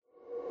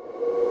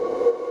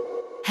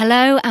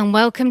Hello and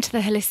welcome to the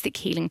Holistic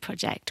Healing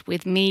Project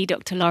with me,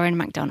 Dr. Lauren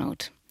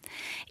MacDonald.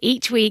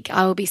 Each week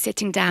I will be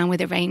sitting down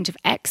with a range of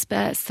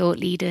experts, thought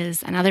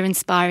leaders and other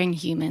inspiring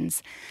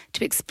humans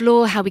to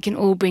explore how we can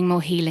all bring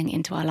more healing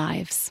into our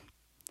lives.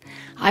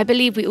 I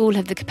believe we all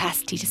have the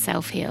capacity to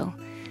self-heal,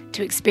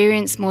 to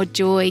experience more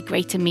joy,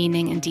 greater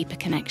meaning and deeper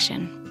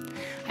connection.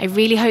 I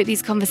really hope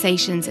these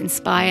conversations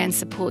inspire and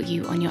support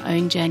you on your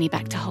own journey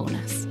back to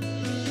wholeness.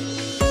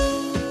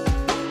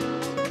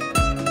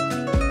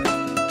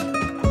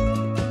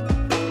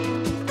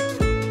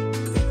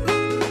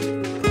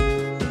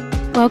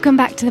 Welcome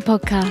back to the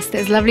podcast.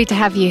 It's lovely to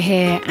have you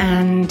here.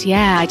 And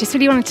I just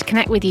really wanted to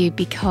connect with you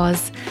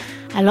because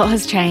a lot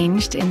has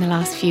changed in the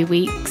last few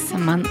weeks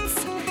and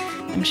months.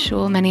 I'm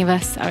sure many of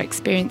us are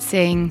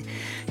experiencing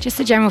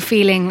just a general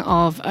feeling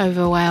of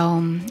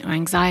overwhelm or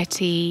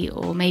anxiety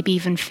or maybe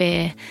even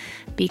fear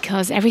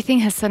because everything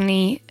has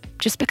suddenly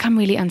just become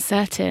really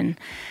uncertain.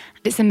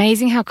 It's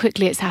amazing how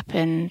quickly it's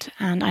happened,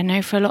 and I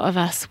know for a lot of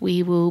us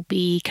we will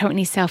be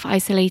currently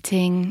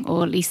self-isolating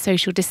or at least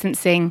social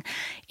distancing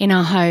in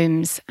our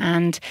homes.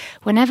 And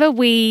whenever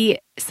we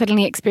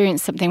suddenly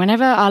experience something,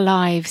 whenever our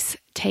lives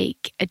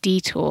take a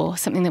detour,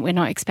 something that we're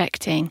not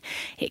expecting,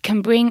 it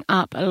can bring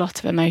up a lot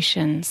of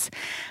emotions.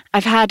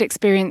 I've had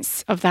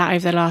experience of that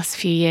over the last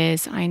few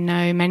years. I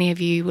know many of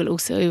you will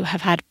also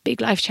have had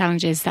big life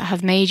challenges that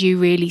have made you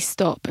really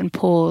stop and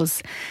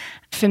pause.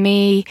 For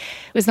me,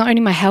 it was not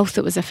only my health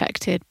that was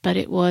affected, but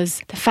it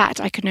was the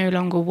fact I could no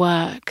longer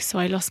work. So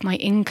I lost my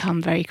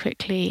income very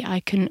quickly.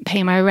 I couldn't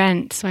pay my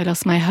rent, so I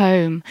lost my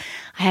home.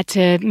 I had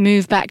to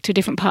move back to a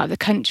different part of the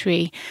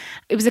country.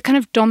 It was a kind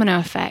of domino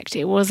effect.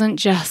 It wasn't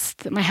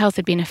just that my health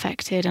had been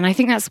affected. And I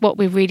think that's what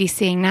we're really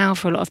seeing now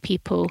for a lot of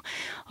people.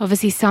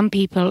 Obviously, some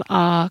people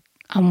are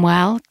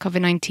unwell.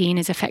 COVID-19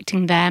 is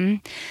affecting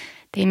them.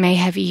 They may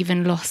have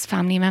even lost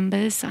family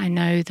members. I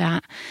know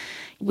that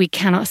we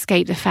cannot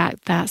escape the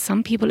fact that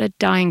some people are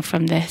dying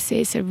from this.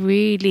 It's a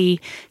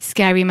really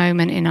scary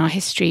moment in our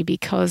history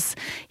because,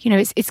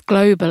 it's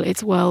global,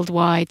 it's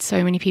worldwide.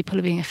 So many people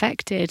are being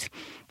affected.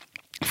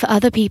 For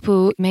other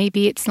people,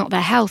 maybe it's not their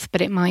health,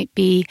 but it might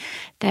be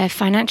their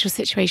financial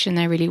situation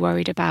they're really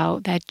worried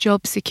about, their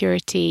job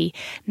security.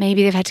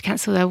 Maybe they've had to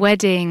cancel their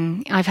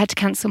wedding. I've had to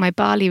cancel my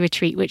Bali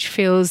retreat, which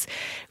feels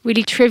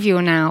really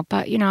trivial now.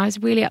 But, I was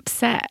really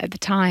upset at the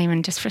time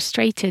and just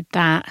frustrated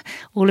that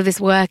all of this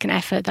work and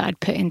effort that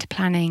I'd put into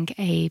planning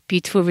a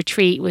beautiful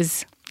retreat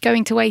was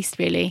going to waste,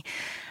 really.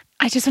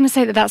 I just want to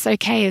say that that's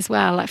okay as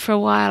well. Like for a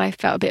while, I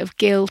felt a bit of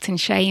guilt and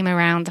shame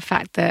around the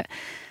fact that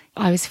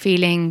I was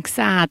feeling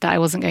sad that I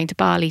wasn't going to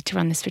Bali to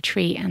run this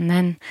retreat. And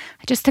then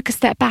I just took a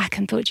step back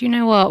and thought, you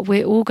know what,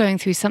 we're all going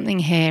through something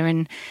here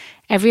and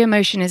every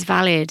emotion is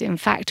valid. In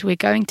fact, we're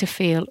going to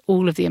feel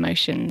all of the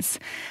emotions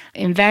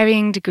in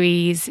varying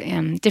degrees,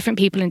 different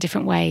people in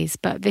different ways.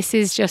 But this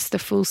is just the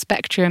full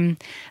spectrum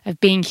of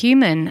being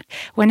human.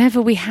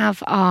 Whenever we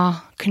have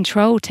our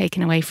control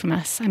taken away from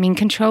us,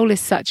 control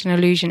is such an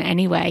illusion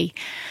anyway,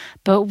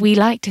 but we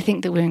like to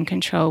think that we're in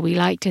control. We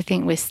like to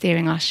think we're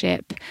steering our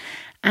ship.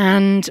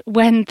 And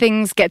when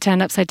things get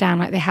turned upside down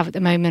like they have at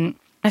the moment,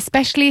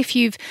 especially if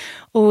you've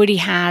already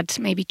had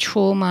maybe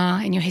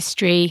trauma in your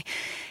history,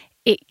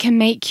 it can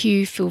make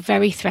you feel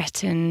very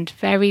threatened,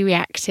 very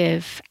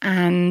reactive.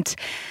 And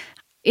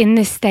in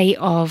this state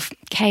of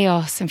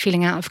chaos and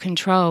feeling out of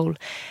control,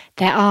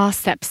 there are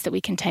steps that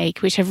we can take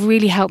which have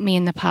really helped me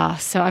in the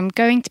past. So I'm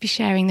going to be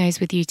sharing those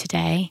with you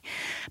today.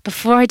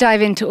 Before I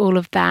dive into all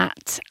of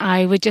that,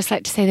 I would just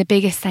like to say the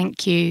biggest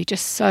thank you,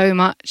 just so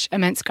much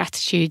immense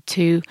gratitude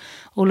to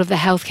all of the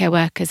healthcare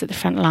workers at the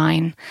front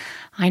line.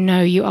 I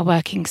know you are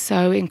working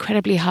so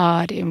incredibly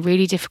hard in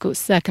really difficult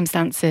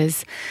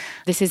circumstances.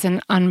 This is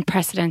an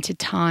unprecedented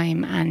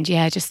time. And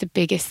just the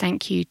biggest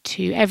thank you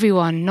to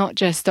everyone, not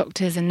just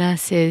doctors and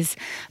nurses,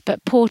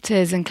 but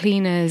porters and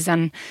cleaners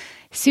and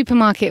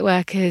supermarket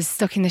workers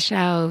stocking the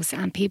shelves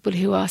and people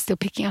who are still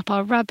picking up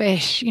our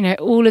rubbish,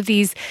 all of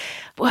these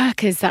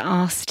workers that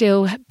are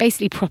still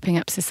basically propping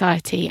up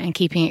society and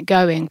keeping it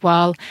going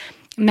while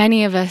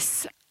many of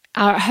us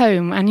are at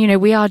home. And,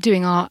 we are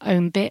doing our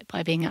own bit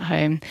by being at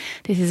home.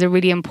 This is a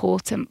really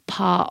important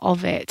part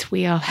of it.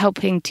 We are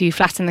helping to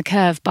flatten the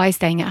curve by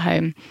staying at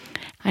home.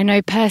 I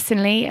know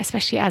personally,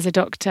 especially as a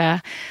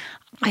doctor,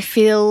 I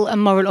feel a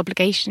moral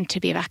obligation to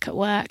be back at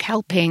work,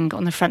 helping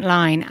on the front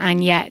line.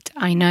 And yet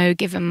I know,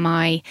 given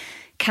my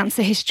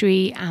cancer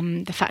history,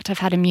 the fact I've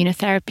had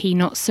immunotherapy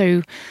not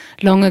so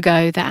long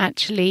ago, that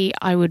actually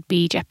I would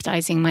be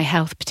jeopardizing my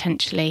health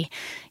potentially.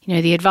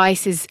 The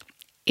advice is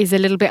a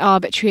little bit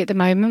arbitrary at the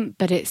moment,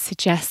 but it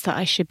suggests that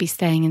I should be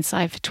staying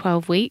inside for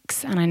 12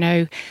 weeks. And I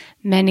know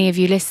many of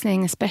you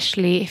listening,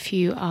 especially if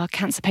you are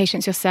cancer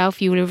patients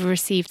yourself, you will have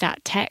received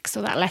that text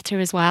or that letter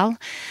as well.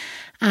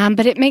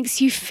 But it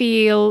makes you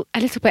feel a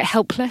little bit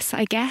helpless,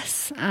 I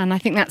guess. And I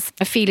think that's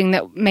a feeling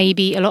that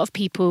maybe a lot of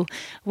people,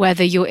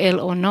 whether you're ill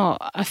or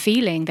not, are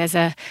feeling. There's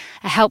a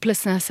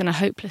helplessness and a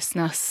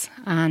hopelessness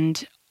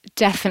and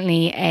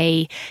definitely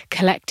a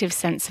collective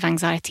sense of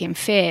anxiety and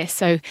fear.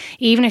 So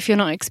even if you're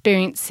not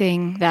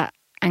experiencing that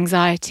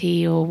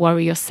anxiety or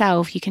worry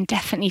yourself, you can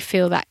definitely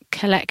feel that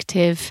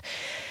collective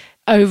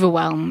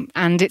overwhelm,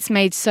 and it's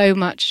made so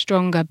much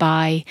stronger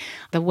by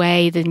the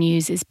way the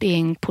news is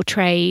being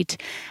portrayed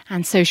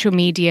and social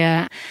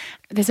media.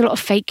 There's a lot of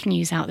fake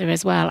news out there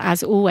as well,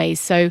 as always,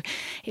 so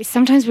it's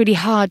sometimes really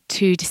hard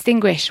to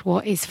distinguish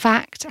what is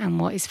fact and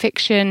what is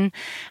fiction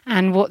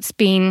and what's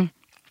been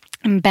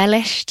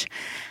embellished,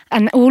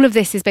 and all of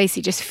this is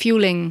basically just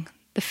fueling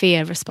the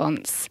fear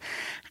response.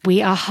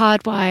 We are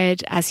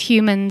hardwired as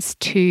humans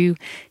to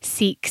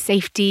seek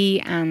safety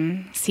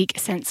and seek a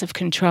sense of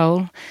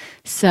control.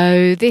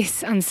 So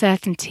this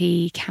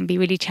uncertainty can be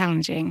really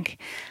challenging.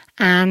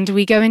 And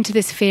we go into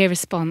this fear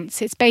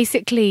response. It's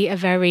basically a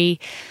very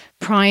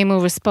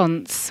primal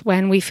response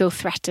when we feel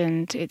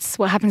threatened. It's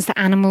what happens to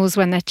animals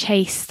when they're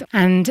chased.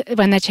 And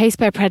when they're chased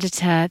by a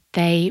predator,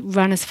 they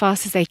run as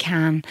fast as they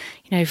can,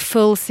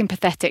 full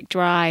sympathetic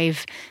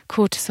drive,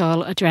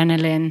 cortisol,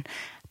 adrenaline.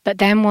 But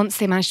then once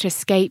they manage to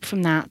escape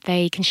from that,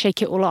 they can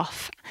shake it all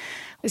off.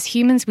 As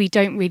humans, we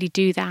don't really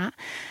do that.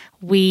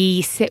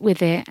 We sit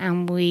with it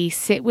and we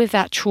sit with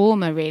that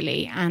trauma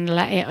really and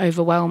let it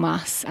overwhelm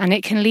us. And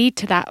it can lead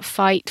to that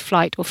fight,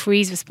 flight or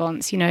freeze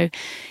response.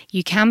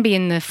 You can be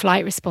in the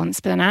flight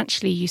response, but then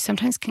actually you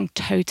sometimes can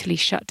totally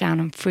shut down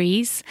and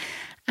freeze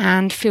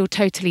and feel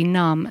totally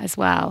numb as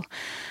well.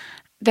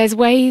 There's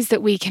ways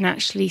that we can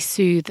actually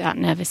soothe that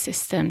nervous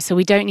system. So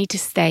we don't need to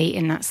stay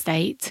in that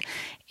state.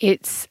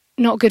 It's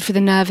not good for the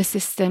nervous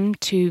system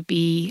to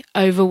be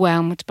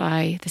overwhelmed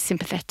by the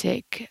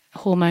sympathetic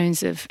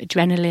hormones of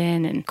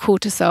adrenaline and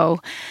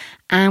cortisol.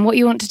 And what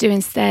you want to do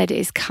instead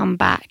is come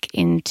back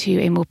into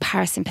a more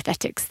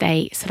parasympathetic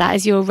state. So that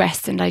is your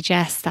rest and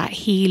digest, that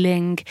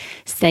healing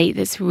state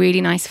that's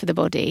really nice for the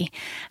body.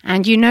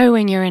 And you know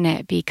when you're in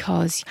it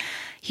because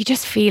you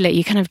just feel it.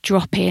 You kind of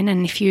drop in.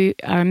 And if you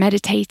are a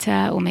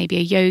meditator or maybe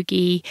a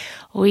yogi,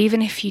 or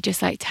even if you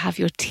just like to have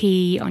your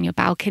tea on your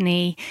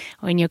balcony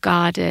or in your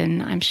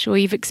garden, I'm sure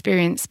you've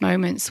experienced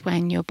moments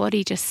when your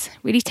body just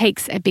really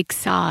takes a big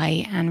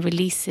sigh and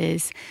releases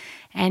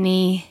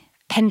any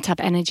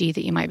pent-up energy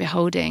that you might be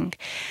holding.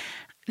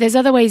 There's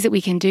other ways that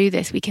we can do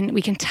this. We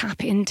can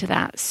tap into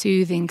that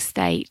soothing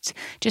state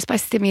just by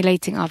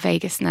stimulating our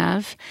vagus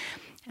nerve.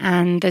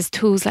 And there's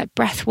tools like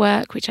breath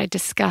work, which I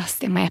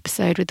discussed in my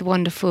episode with the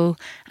wonderful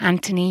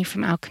Anthony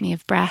from Alchemy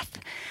of Breath.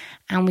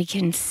 And we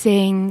can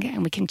sing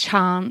and we can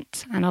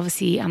chant. And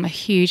obviously, I'm a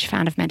huge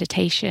fan of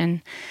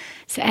meditation.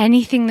 So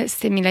anything that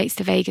stimulates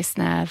the vagus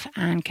nerve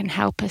and can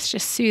help us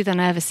just soothe our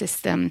nervous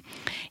system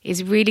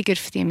is really good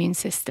for the immune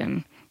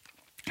system.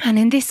 And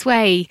in this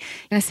way,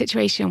 in a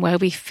situation where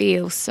we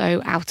feel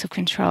so out of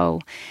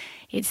control,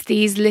 it's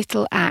these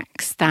little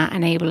acts that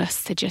enable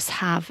us to just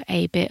have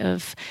a bit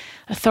of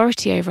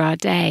authority over our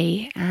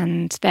day,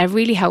 and they're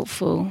really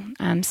helpful.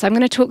 So I'm going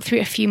to talk through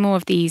a few more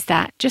of these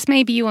that just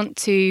maybe you want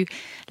to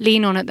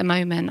lean on at the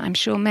moment. I'm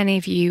sure many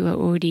of you are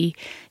already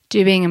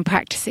doing and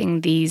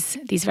practicing these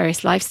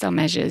various lifestyle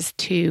measures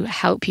to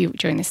help you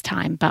during this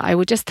time, but I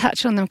will just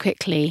touch on them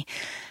quickly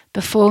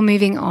before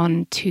moving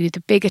on to the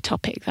bigger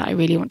topic that I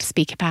really want to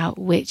speak about,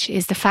 which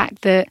is the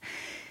fact that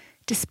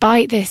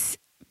despite this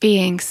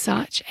being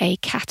such a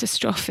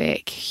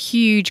catastrophic,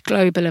 huge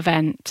global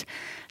event,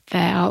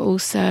 there are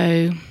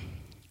also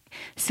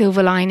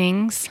silver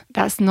linings.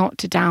 That's not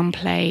to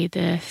downplay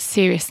the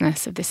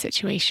seriousness of this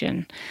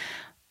situation.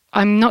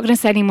 I'm not going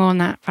to say any more on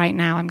that right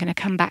now. I'm going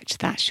to come back to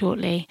that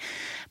shortly.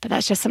 But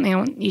that's just something I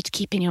want you to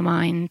keep in your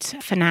mind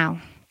for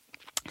now.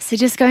 So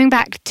just going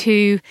back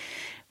to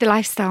the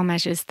lifestyle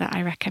measures that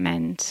I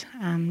recommend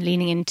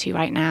leaning into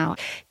right now.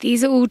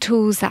 These are all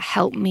tools that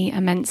helped me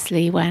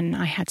immensely when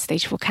I had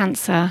stage 4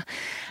 cancer.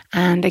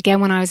 And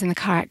again, when I was in the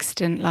car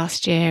accident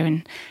last year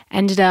and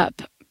ended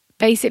up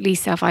basically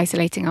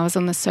self-isolating. I was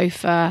on the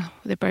sofa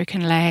with a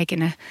broken leg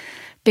and a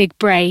big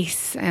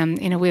brace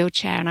in a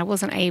wheelchair, and I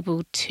wasn't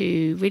able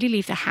to really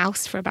leave the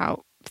house for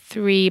about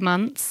 3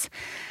 months.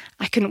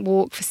 I couldn't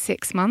walk for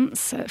 6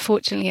 months.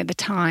 Fortunately, at the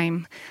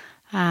time,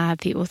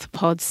 the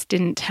orthopods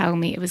didn't tell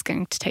me it was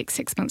going to take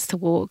 6 months to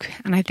walk.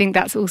 And I think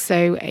that's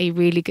also a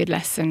really good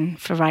lesson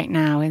for right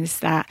now, is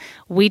that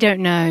we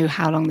don't know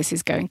how long this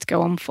is going to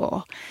go on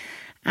for.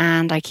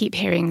 And I keep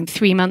hearing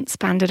 3 months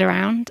banded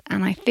around.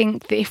 And I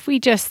think that if we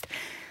just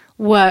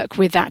work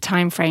with that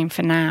time frame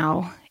for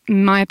now,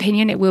 in my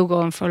opinion, it will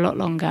go on for a lot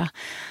longer.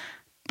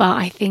 But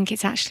I think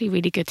it's actually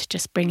really good to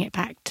just bring it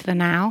back to the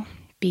now,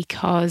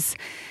 because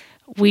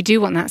we do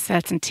want that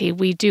certainty,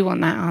 we do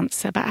want that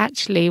answer. But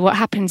actually what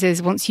happens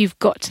is once you've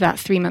got to that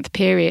 3 month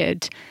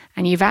period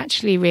and you've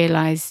actually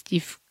realised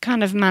you've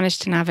kind of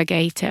managed to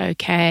navigate it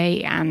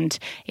okay, and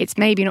it's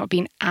maybe not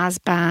been as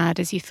bad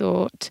as you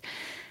thought,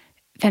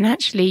 then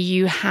actually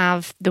you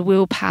have the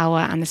willpower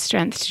and the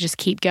strength to just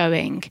keep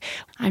going.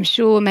 I'm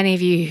sure many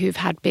of you who've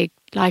had big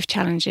life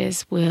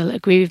challenges will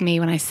agree with me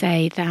when I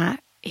say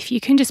that if you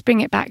can just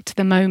bring it back to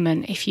the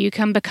moment, if you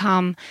can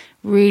become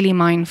really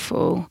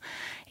mindful,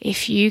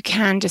 if you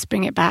can just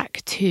bring it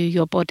back to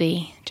your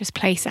body, just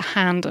place a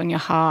hand on your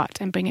heart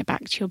and bring it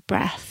back to your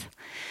breath,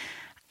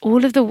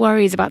 all of the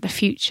worries about the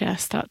future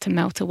start to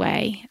melt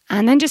away.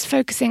 And then just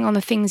focusing on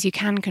the things you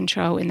can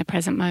control in the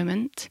present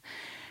moment.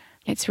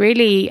 It's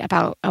really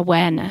about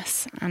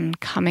awareness and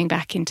coming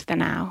back into the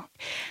now.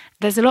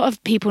 There's a lot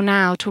of people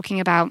now talking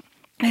about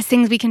there's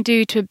things we can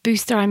do to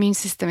boost our immune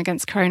system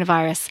against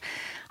coronavirus.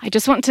 I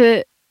just want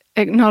to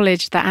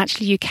acknowledge that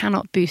actually you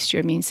cannot boost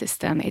your immune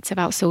system. It's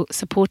about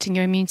supporting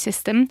your immune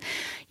system.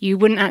 You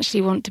wouldn't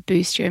actually want to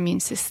boost your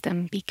immune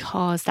system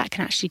because that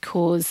can actually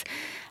cause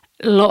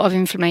a lot of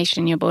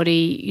inflammation in your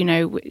body. You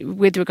know,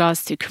 with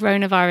regards to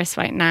coronavirus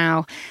right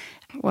now,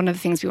 one of the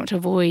things we want to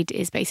avoid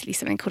is basically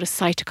something called a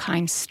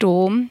cytokine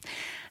storm.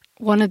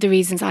 One of the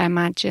reasons I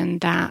imagine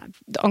that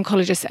the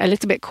oncologists are a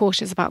little bit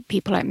cautious about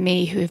people like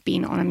me who have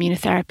been on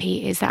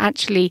immunotherapy is that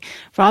actually,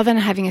 rather than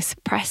having a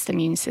suppressed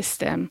immune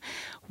system,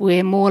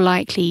 we're more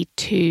likely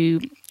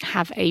to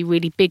have a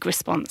really big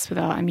response with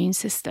our immune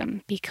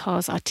system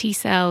because our T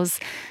cells,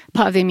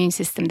 part of the immune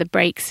system, the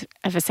brakes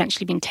have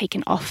essentially been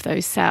taken off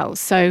those cells.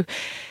 So,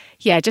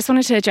 yeah, just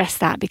wanted to address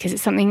that because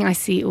it's something I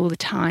see all the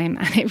time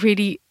and it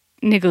really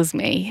niggles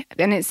me,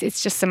 and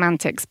it's just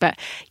semantics, but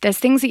there's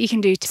things that you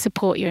can do to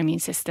support your immune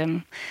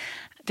system.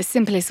 The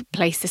simplest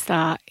place to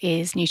start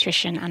is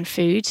nutrition and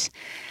food.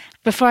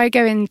 Before I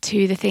go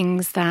into the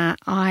things that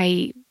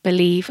I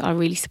believe are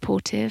really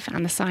supportive,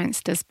 and the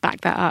science does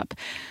back that up,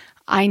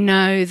 I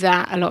know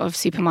that a lot of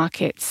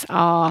supermarkets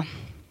are,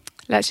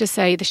 let's just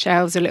say the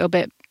shelves are a little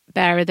bit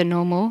barer than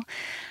normal,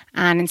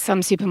 and in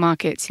some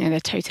supermarkets, they're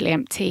totally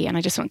empty, and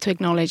I just want to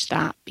acknowledge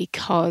that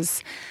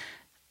because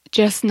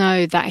just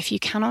know that if you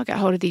cannot get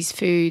hold of these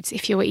foods,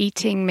 if you're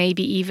eating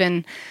maybe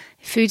even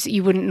foods that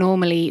you wouldn't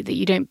normally, that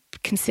you don't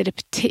consider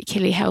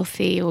particularly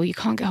healthy, or you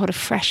can't get hold of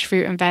fresh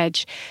fruit and veg,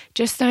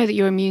 just know that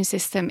your immune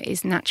system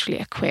is naturally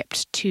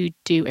equipped to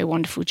do a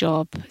wonderful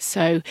job.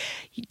 So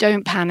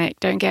don't panic,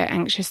 don't get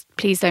anxious.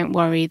 Please don't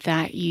worry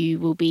that you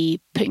will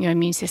be putting your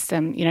immune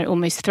system,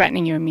 almost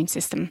threatening your immune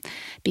system,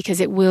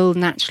 because it will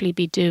naturally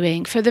be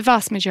doing, for the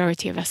vast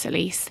majority of us at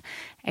least,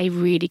 a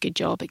really good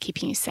job at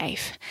keeping you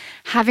safe.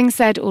 Having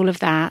said all of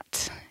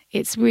that,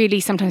 it's really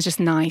sometimes just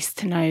nice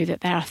to know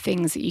that there are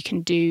things that you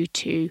can do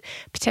to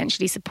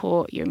potentially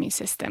support your immune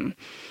system.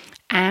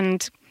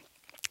 And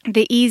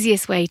the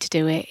easiest way to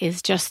do it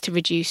is just to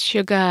reduce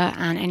sugar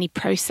and any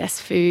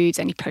processed foods,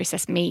 any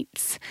processed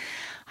meats.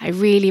 I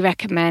really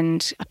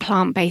recommend a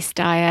plant-based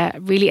diet,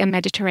 really a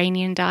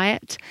Mediterranean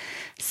diet.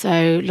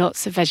 So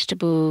lots of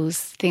vegetables,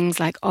 things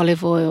like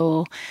olive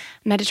oil.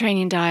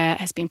 Mediterranean diet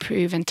has been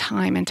proven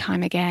time and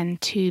time again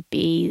to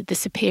be the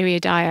superior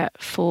diet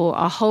for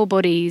our whole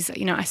bodies,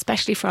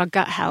 especially for our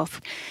gut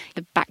health.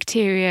 The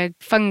bacteria,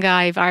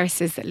 fungi,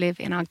 viruses that live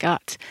in our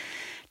gut,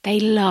 they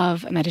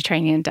love a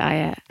Mediterranean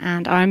diet.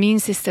 And our immune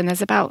system,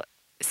 there's about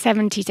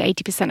 70 to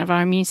 80% of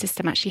our immune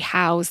system actually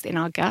housed in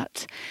our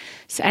gut.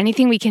 So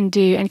anything we can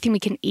do, anything we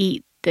can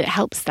eat that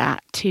helps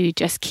that to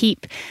just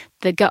keep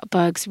the gut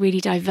bugs really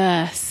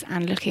diverse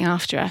and looking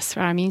after us for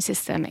our immune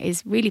system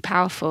is really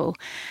powerful.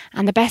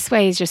 And the best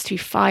way is just through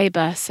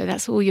fibre. So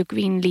that's all your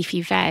green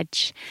leafy veg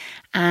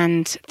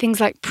and things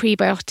like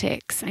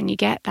prebiotics. And you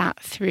get that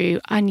through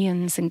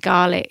onions and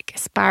garlic,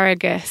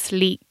 asparagus,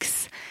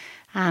 leeks,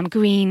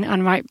 green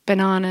unripe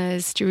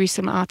bananas,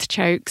 Jerusalem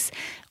artichokes.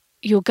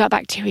 Your gut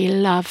bacteria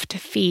love to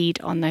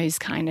feed on those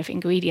kind of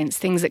ingredients,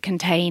 things that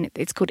contain,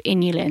 it's called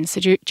inulin.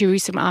 So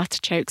Jerusalem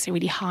artichokes are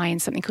really high in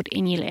something called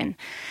inulin.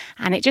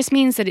 And it just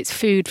means that it's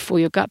food for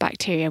your gut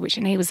bacteria, which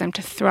enables them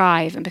to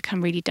thrive and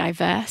become really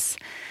diverse.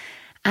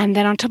 And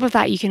then on top of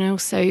that, you can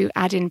also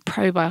add in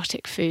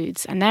probiotic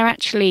foods. And they're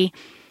actually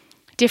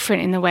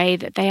different in the way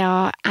that they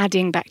are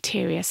adding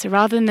bacteria. So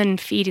rather than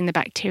feeding the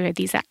bacteria,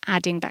 these are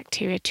adding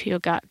bacteria to your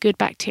gut, good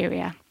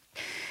bacteria.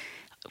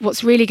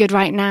 What's really good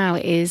right now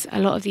is a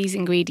lot of these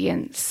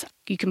ingredients,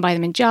 you can buy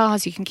them in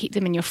jars, you can keep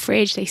them in your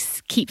fridge, they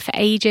keep for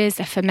ages,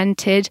 they're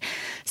fermented.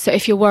 So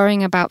if you're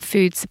worrying about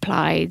food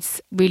supplies,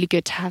 really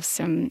good to have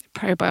some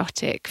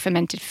probiotic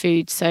fermented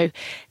foods. So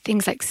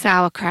things like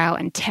sauerkraut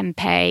and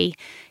tempeh,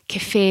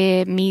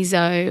 kefir,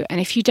 miso. And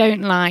if you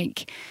don't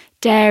like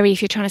dairy,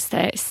 if you're trying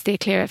to steer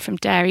clear from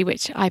dairy,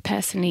 which I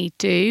personally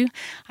do,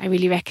 I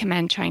really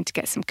recommend trying to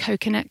get some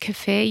coconut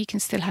kefir. You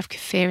can still have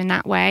kefir in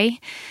that way.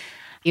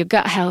 Your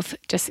gut health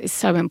just is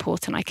so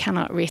important. I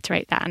cannot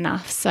reiterate that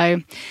enough.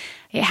 So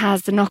it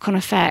has the knock-on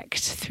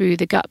effect through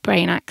the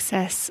gut-brain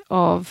axis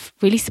of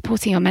really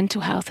supporting your mental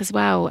health as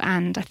well.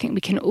 And I think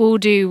we can all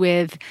do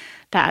with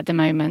that at the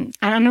moment.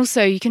 And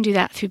also you can do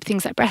that through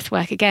things like breath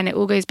work. Again, it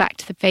all goes back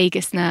to the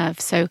vagus nerve.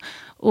 So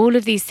all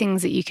of these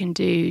things that you can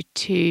do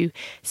to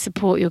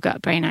support your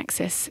gut-brain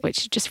axis,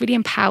 which just really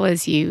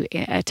empowers you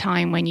at a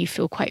time when you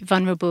feel quite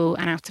vulnerable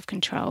and out of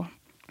control.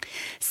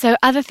 So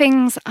other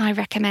things I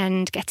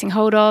recommend getting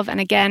hold of, and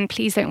again,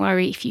 please don't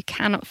worry if you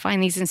cannot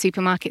find these in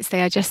supermarkets,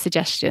 they are just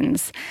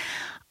suggestions,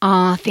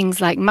 are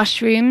things like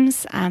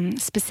mushrooms,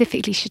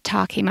 specifically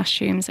shiitake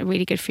mushrooms are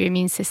really good for your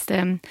immune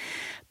system.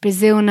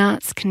 Brazil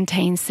nuts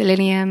contain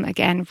selenium,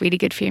 again, really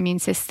good for your immune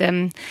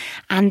system.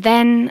 And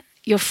then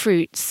your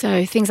fruits.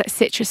 So things like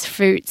citrus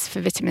fruits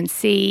for vitamin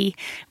C,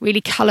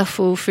 really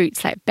colourful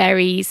fruits like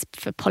berries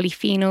for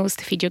polyphenols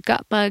to feed your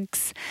gut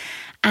bugs.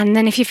 And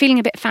then if you're feeling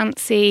a bit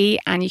fancy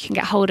and you can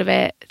get hold of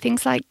it,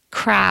 things like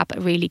crab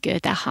are really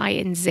good. They're high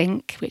in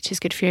zinc, which is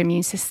good for your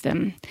immune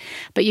system.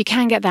 But you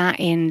can get that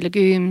in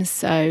legumes.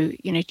 So,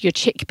 your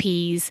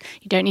chickpeas,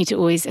 you don't need to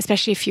always,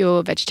 especially if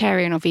you're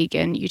vegetarian or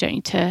vegan, you don't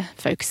need to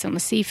focus on the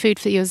seafood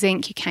for your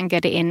zinc. You can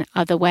get it in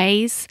other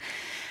ways.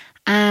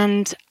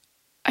 And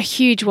a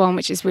huge one,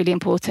 which is really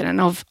important and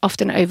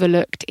often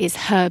overlooked, is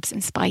herbs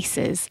and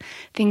spices.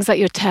 Things like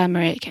your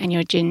turmeric and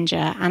your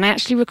ginger. And I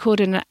actually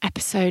recorded an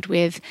episode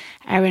with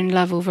Erin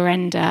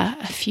Lovell-Verenda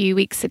a few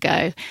weeks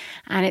ago.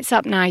 And it's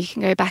up now. You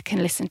can go back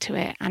and listen to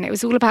it. And it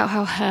was all about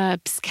how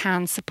herbs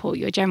can support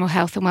your general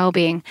health and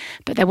well-being.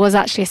 But there was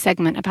actually a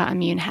segment about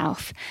immune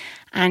health.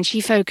 And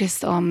she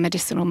focused on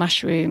medicinal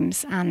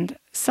mushrooms and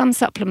some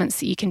supplements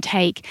that you can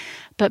take.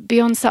 But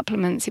beyond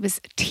supplements, it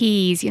was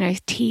teas.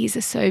 Teas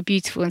are so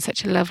beautiful and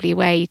such a lovely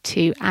way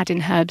to add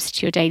in herbs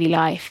to your daily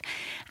life.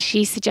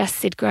 She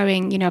suggested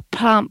growing, a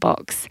plant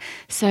box.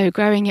 So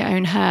growing your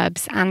own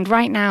herbs. And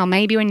right now,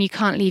 maybe when you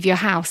can't leave your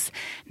house,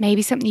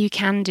 maybe something you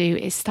can do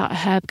is start a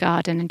herb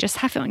garden and just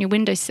have it on your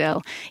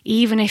windowsill,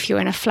 even if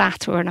you're in a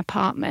flat or an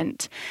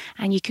apartment.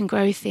 And you can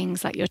grow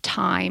things like your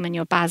thyme and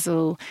your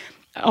basil,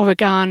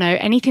 oregano,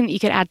 anything that you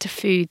could add to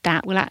food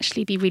that will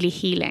actually be really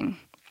healing.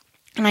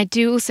 And I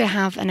do also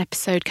have an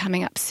episode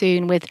coming up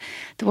soon with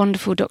the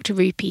wonderful Dr.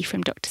 Rupi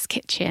from Doctor's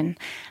Kitchen.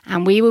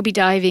 And we will be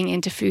diving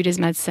into food as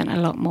medicine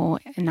a lot more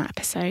in that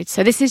episode.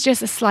 So this is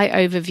just a slight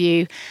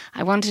overview.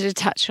 I wanted to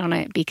touch on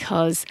it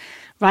because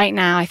right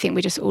now I think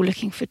we're just all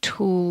looking for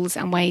tools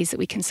and ways that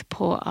we can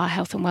support our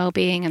health and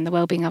well-being and the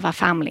well-being of our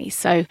families.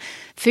 So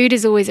food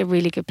is always a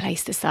really good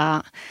place to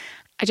start.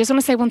 I just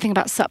want to say one thing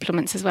about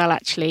supplements as well,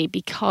 actually,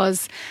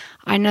 because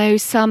I know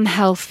some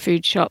health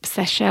food shops,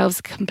 their shelves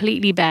are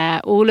completely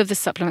bare. All of the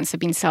supplements have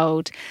been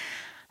sold.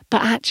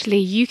 But actually,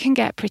 you can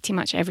get pretty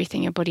much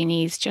everything your body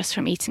needs just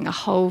from eating a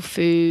whole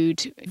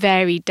food,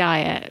 varied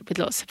diet with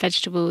lots of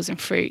vegetables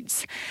and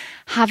fruits.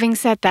 Having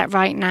said that,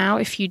 right now,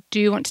 if you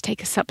do want to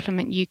take a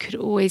supplement, you could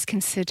always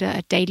consider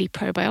a daily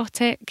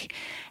probiotic,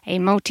 a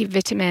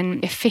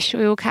multivitamin, a fish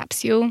oil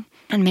capsule,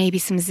 and maybe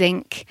some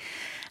zinc.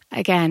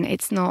 Again,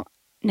 it's not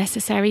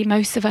necessary.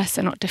 Most of us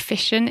are not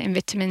deficient in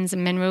vitamins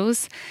and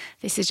minerals.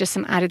 This is just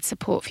some added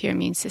support for your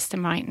immune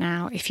system right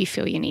now if you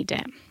feel you need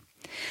it.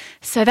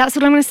 So that's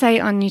what I'm going to say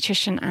on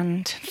nutrition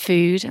and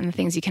food and the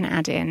things you can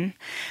add in.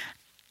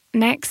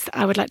 Next,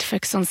 I would like to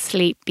focus on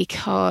sleep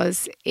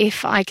because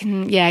if I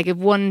can give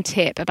one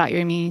tip about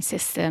your immune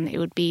system, it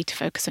would be to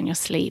focus on your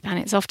sleep. And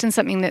it's often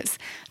something that's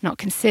not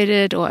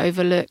considered or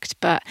overlooked,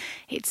 but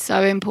it's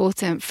so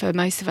important for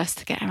most of us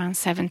to get around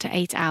 7 to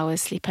 8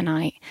 hours sleep a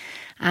night.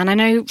 And I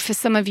know for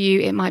some of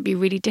you, it might be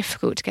really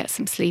difficult to get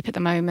some sleep at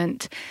the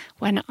moment.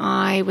 When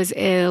I was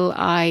ill,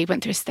 I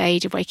went through a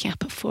stage of waking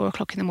up at 4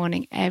 o'clock in the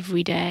morning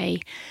every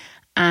day.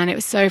 And it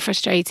was so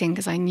frustrating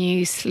because I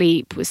knew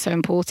sleep was so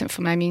important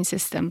for my immune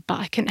system, but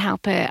I couldn't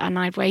help it. And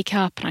I'd wake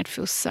up and I'd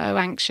feel so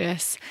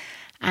anxious.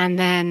 And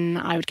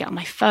then I would get on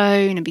my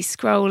phone and be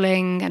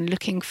scrolling and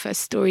looking for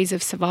stories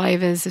of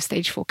survivors of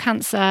stage 4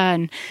 cancer.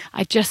 And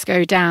I'd just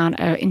go down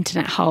an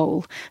internet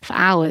hole for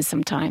hours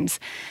sometimes.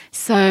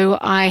 So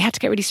I had to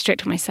get really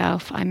strict with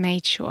myself. I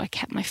made sure I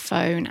kept my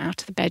phone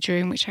out of the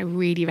bedroom, which I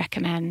really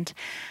recommend.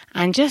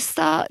 And just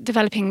start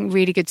developing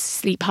really good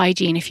sleep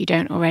hygiene if you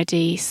don't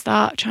already.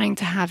 Start trying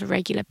to have a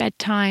regular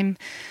bedtime.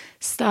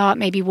 Start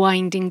maybe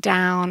winding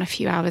down a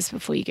few hours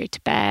before you go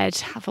to bed.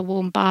 Have a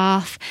warm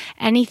bath.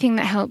 Anything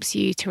that helps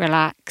you to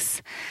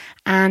relax.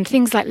 And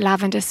things like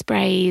lavender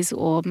sprays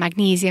or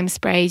magnesium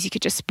sprays, you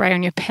could just spray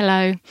on your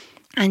pillow.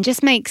 And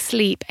just make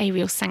sleep a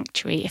real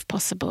sanctuary if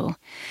possible.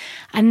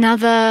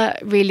 Another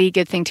really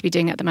good thing to be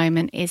doing at the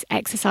moment is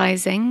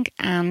exercising.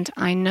 And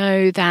I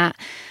know that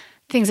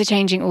things are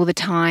changing all the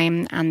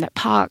time and that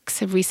parks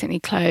have recently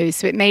closed.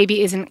 So it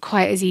maybe isn't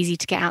quite as easy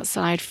to get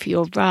outside for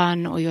your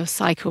run or your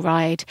cycle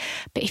ride.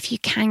 But if you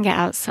can get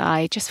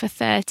outside just for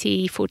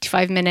 30,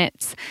 45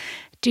 minutes,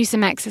 do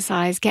some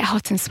exercise, get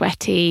hot and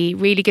sweaty,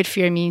 really good for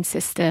your immune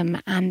system.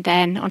 And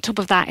then on top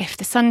of that, if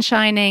the sun's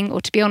shining,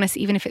 or to be honest,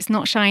 even if it's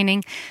not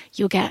shining,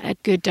 you'll get a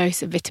good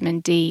dose of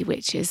vitamin D,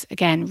 which is,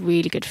 again,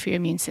 really good for your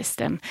immune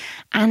system.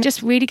 And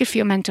just really good for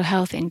your mental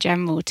health in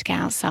general to get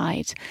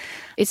outside.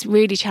 It's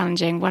really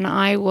challenging. When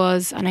I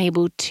was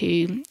unable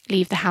to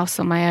leave the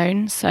house on my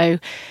own, so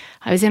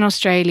I was in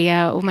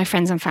Australia, all my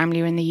friends and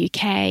family were in the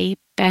UK,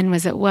 Ben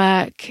was at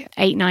work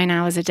 8-9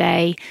 hours a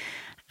day,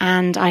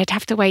 and I'd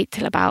have to wait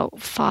till about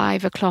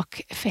 5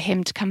 o'clock for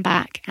him to come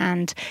back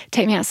and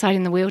take me outside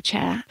in the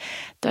wheelchair.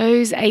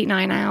 Those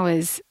 8-9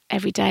 hours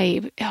every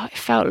day, it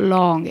felt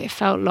long.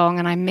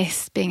 And I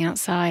missed being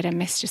outside. I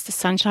missed just the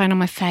sunshine on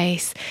my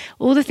face,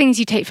 all the things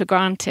you take for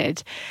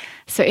granted.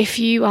 So if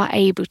you are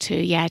able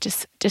to,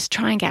 just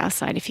try and get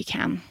outside if you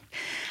can.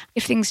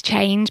 If things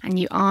change and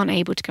you aren't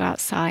able to go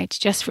outside,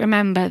 just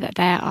remember that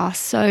there are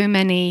so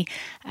many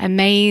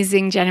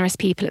amazing, generous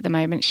people at the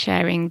moment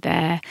sharing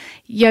their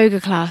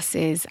yoga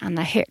classes and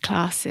their HIIT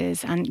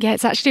classes. And yeah,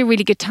 it's actually a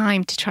really good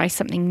time to try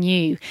something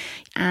new.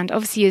 And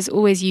obviously, there's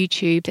always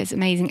YouTube, there's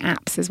amazing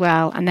apps as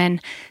well. And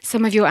then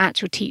some of your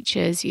actual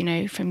teachers,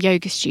 from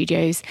yoga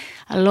studios,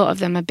 a lot of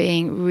them are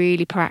being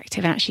really proactive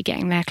and actually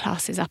getting their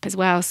classes up as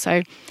well.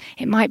 So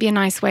it might be a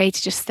nice way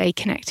to just stay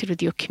connected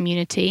with your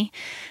community,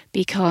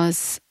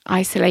 because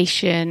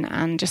isolation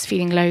and just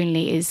feeling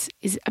lonely is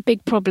a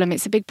big problem.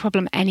 It's a big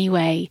problem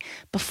anyway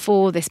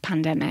before this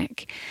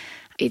pandemic.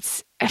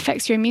 It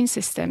affects your immune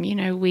system.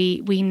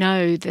 We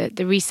know that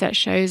the research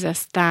shows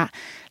us that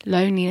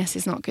loneliness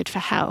is not good for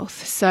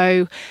health.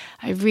 So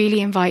I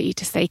really invite you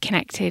to stay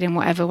connected in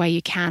whatever way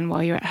you can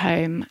while you're at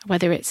home,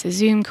 whether it's a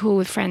Zoom call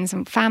with friends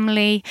and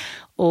family,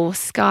 or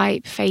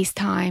Skype,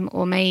 FaceTime,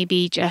 or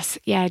maybe just,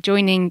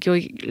 joining your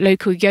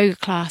local yoga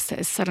class that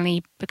has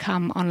suddenly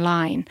become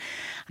online.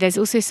 There's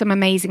also some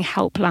amazing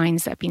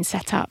helplines that have been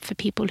set up for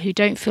people who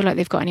don't feel like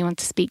they've got anyone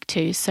to speak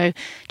to. So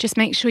just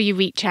make sure you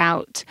reach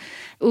out.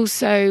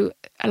 Also,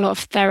 a lot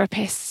of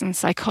therapists and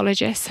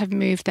psychologists have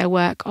moved their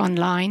work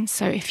online.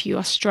 So if you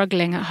are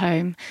struggling at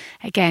home,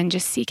 again,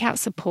 just seek out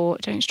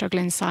support. Don't struggle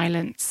in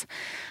silence.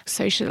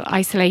 Social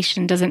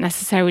isolation doesn't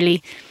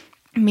necessarily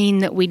mean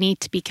that we need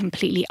to be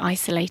completely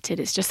isolated.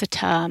 It's just a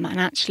term, and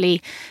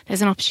actually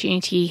there's an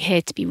opportunity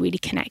here to be really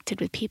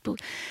connected with people.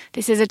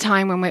 This is a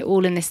time when we're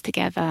all in this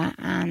together,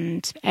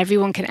 and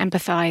everyone can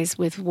empathise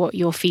with what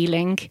you're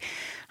feeling.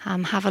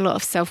 Have a lot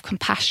of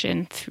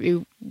self-compassion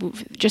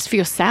just for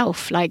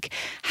yourself, like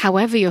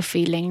however you're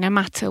feeling, no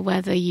matter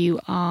whether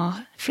you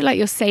feel like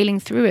you're sailing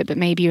through it, but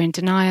maybe you're in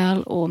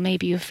denial, or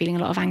maybe you're feeling a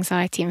lot of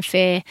anxiety and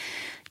fear.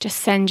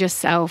 Just send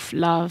yourself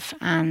love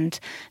and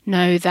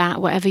know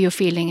that whatever you're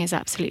feeling is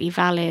absolutely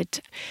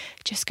valid.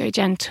 Just go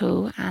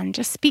gentle and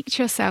just speak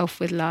to yourself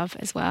with love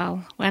as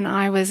well. When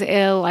I was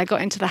ill, I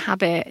got into the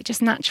habit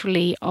just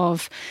naturally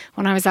of,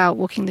 when I was out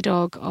walking the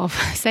dog, of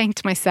saying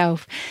to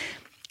myself,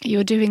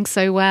 "You're doing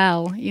so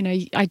well."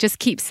 I just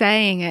keep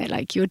saying it,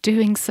 like, "You're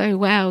doing so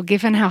well.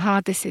 Given how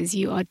hard this is,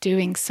 you are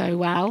doing so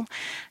well."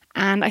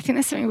 And I think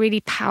there's something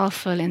really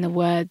powerful in the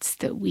words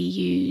that we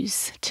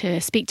use to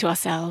speak to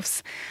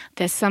ourselves.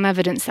 There's some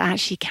evidence that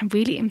actually can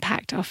really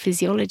impact our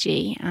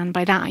physiology. And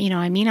by that,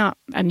 I mean our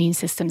immune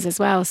systems as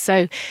well.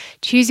 So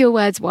choose your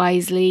words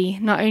wisely,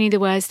 not only the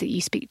words that you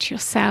speak to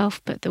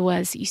yourself, but the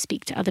words that you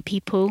speak to other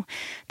people.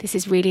 This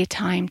is really a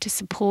time to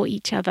support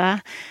each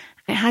other.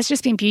 It has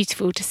just been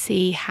beautiful to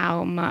see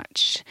how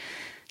much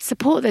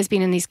support there's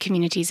been in these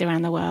communities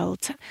around the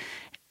world.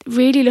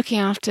 Really looking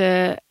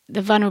after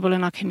the vulnerable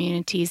in our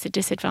communities, the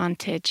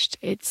disadvantaged.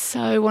 It's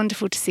so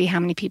wonderful to see how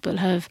many people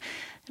have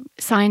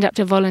signed up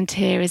to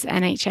volunteer as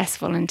NHS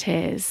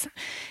volunteers.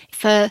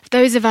 For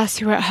those of us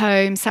who are at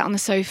home, sat on the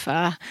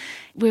sofa,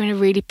 we're in a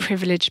really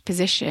privileged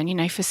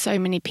position. For so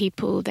many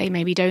people, they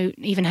maybe don't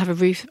even have a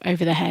roof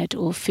over their head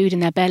or food in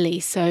their belly.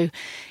 So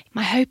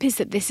my hope is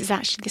that this is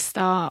actually the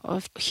start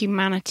of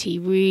humanity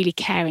really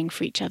caring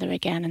for each other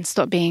again and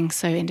stop being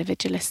so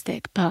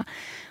individualistic, but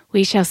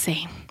we shall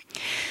see.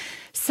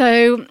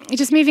 So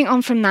just moving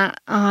on from that,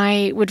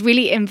 I would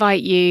really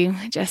invite you,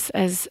 just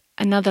as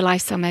another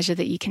lifestyle measure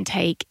that you can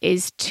take,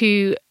 is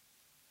to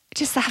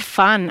just have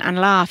fun and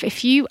laugh.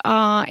 If you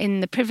are in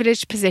the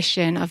privileged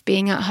position of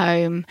being at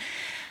home,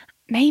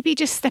 maybe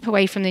just step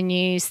away from the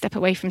news, step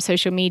away from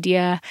social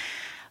media,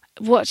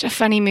 watch a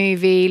funny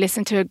movie,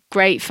 listen to a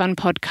great fun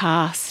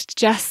podcast,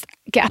 just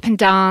get up and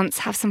dance,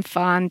 have some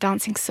fun.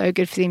 Dancing's so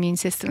good for the immune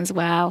system as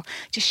well.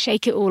 Just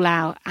shake it all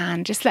out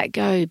and just let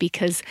go,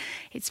 because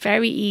it's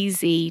very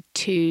easy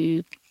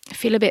to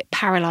feel a bit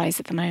paralyzed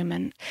at the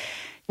moment.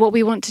 What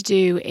we want to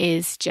do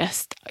is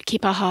just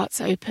keep our hearts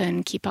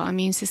open, keep our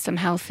immune system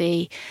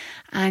healthy,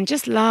 and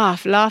just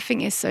laugh.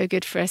 Laughing is so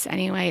good for us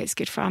anyway. It's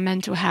good for our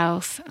mental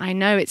health. I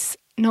know it's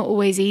not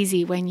always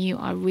easy when you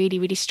are really,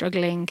 really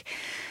struggling.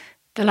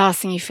 The last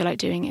thing you feel like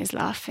doing is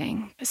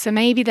laughing. So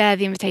maybe the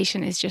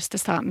invitation is just to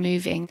start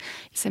moving.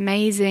 It's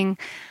amazing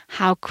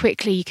how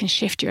quickly you can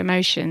shift your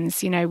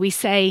emotions. We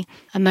say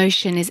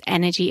emotion is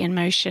energy in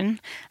motion,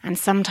 and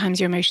sometimes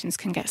your emotions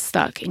can get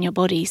stuck in your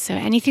body. So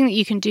anything that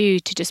you can do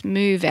to just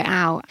move it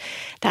out,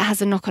 that has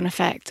a knock-on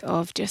effect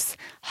of just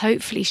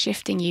hopefully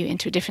shifting you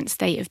into a different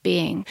state of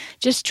being.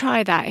 Just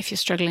try that if you're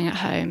struggling at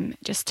home.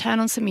 Just turn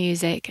on some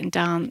music and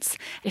dance.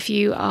 If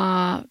you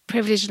are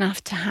privileged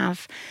enough to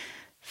have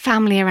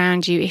family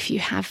around you, if you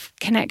have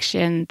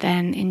connection,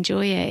 then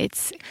enjoy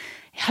it.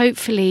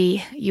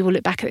 Hopefully you will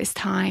look back at this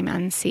time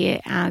and see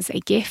it as a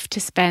gift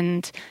to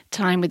spend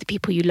time with the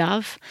people you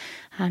love,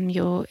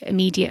 your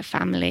immediate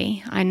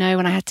family. I know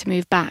when I had to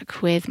move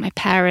back with my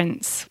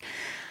parents,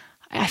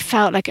 I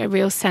felt like a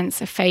real sense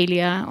of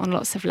failure on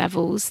lots of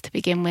levels to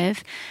begin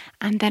with.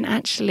 And then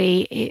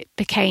actually it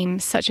became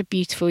such a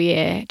beautiful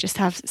year, just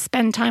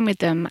spend time with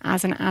them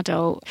as an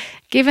adult.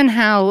 Given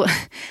how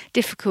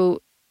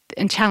difficult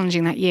and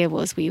challenging that year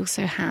was, we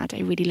also had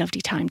a really lovely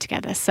time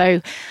together.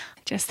 So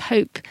just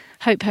hope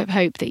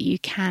that you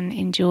can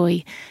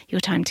enjoy your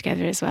time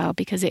together as well,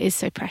 because it is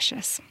so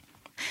precious.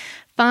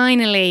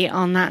 Finally,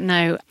 on that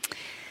note,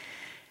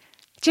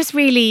 just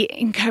really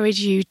encourage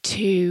you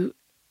to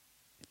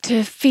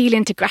feel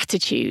into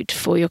gratitude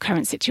for your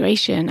current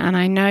situation. And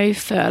I know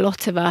for a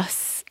lot of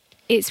us,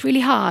 it's really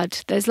hard.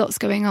 There's lots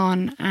going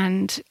on,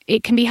 and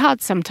it can be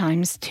hard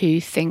sometimes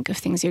to think of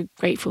things you're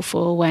grateful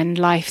for when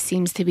life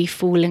seems to be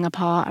falling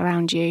apart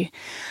around you.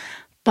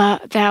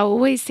 But there are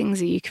always things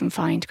that you can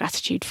find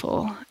gratitude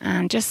for.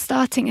 And just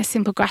starting a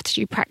simple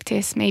gratitude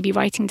practice, maybe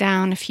writing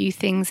down a few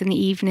things in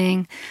the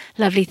evening,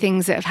 lovely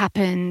things that have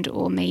happened,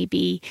 or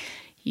maybe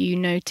you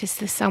notice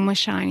the sun was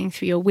shining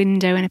through your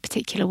window in a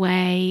particular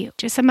way,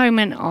 just a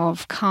moment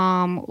of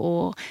calm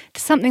or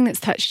something that's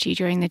touched you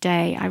during the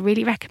day. I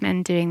really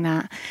recommend doing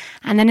that.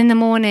 And then in the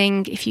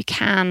morning, if you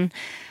can,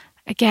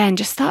 again,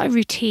 just start a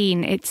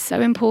routine. It's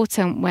so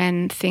important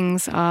when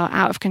things are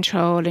out of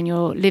control and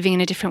you're living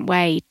in a different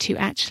way to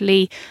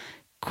actually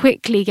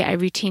quickly get a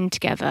routine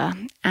together.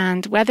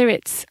 And whether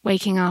it's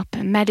waking up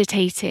and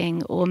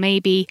meditating, or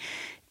maybe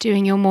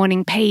doing your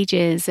morning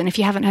pages. And if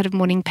you haven't heard of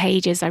morning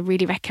pages, I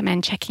really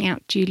recommend checking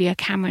out Julia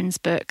Cameron's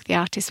book, The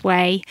Artist's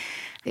Way.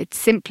 It's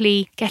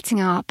simply getting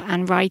up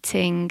and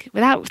writing,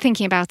 without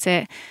thinking about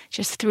it,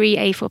 just 3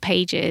 A4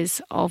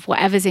 pages of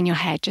whatever's in your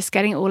head, just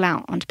getting it all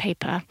out onto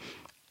paper.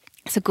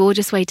 It's a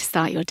gorgeous way to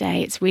start your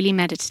day. It's really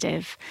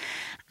meditative.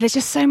 There's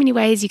just so many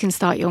ways you can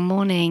start your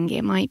morning.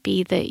 It might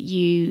be that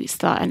you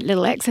start a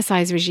little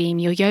exercise regime,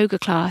 your yoga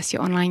class,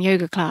 your online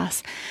yoga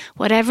class,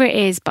 whatever it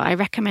is. But I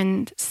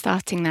recommend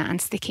starting that and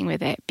sticking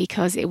with it,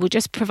 because it will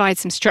just provide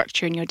some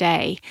structure in your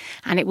day,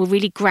 and it will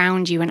really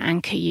ground you and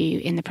anchor you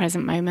in the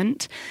present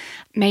moment.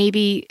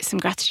 Maybe some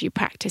gratitude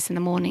practice in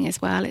the morning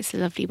as well. It's a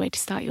lovely way to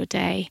start your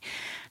day.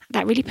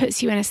 That really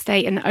puts you in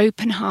an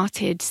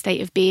open-hearted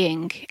state of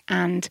being.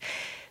 And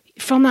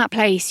from that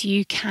place,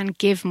 you can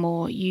give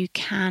more. You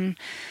can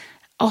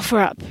offer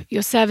up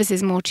your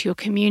services more to your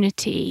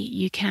community.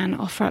 You can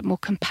offer up more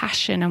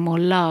compassion and more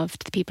love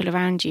to the people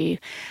around you.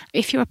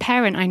 If you're a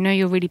parent, I know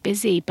you're really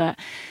busy, but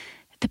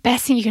the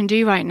best thing you can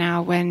do right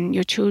now when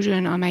your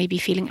children are maybe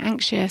feeling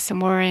anxious and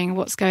worrying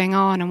what's going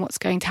on and what's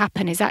going to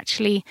happen is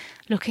actually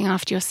looking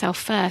after yourself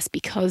first,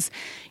 because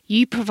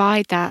you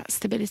provide that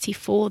stability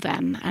for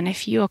them. And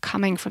if you're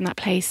coming from that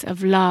place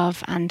of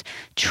love and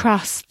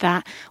trust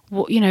that,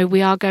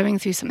 we are going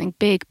through something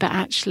big, but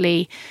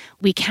actually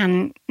we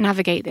can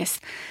navigate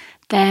this,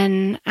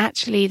 then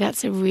actually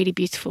that's a really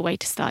beautiful way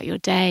to start your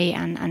day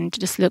and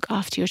just look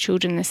after your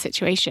children in this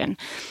situation.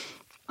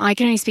 I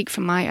can only speak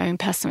from my own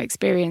personal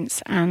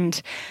experience,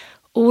 and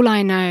all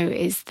I know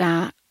is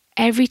that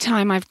every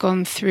time I've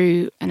gone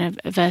through an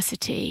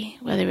adversity,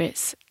 whether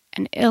it's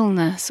an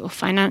illness or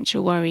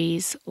financial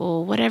worries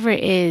or whatever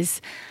it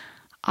is,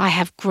 I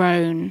have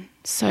grown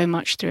so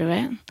much through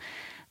it.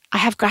 I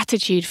have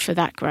gratitude for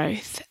that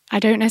growth. I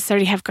don't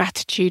necessarily have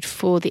gratitude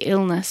for the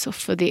illness or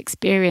for the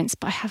experience,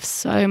 but I have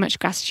so much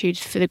gratitude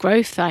for the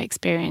growth that I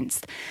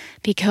experienced,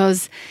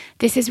 because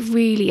this is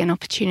really an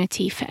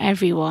opportunity for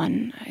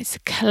everyone. It's a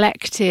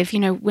collective,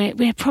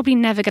 we're probably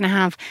never going to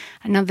have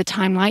another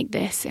time like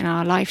this in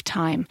our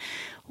lifetime,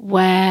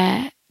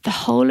 where the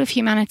whole of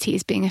humanity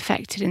is being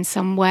affected in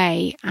some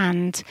way.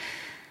 And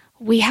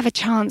we have a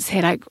chance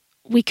here.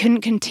 We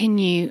couldn't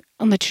continue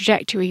on the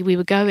trajectory we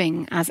were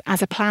going as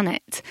a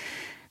planet.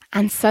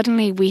 And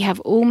suddenly we have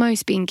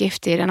almost been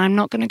gifted. And I'm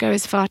not going to go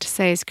as far to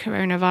say as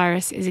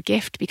coronavirus is a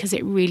gift, because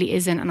it really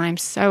isn't. And I'm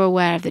so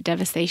aware of the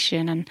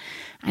devastation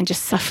and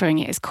just suffering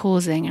it is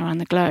causing around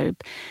the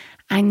globe.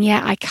 And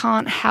yet I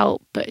can't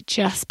help but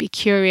just be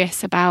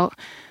curious about,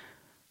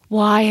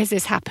 why has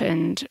this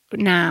happened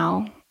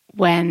now,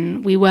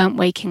 when we weren't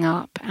waking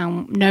up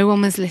and no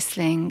one was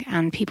listening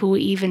and people were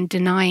even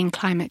denying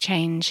climate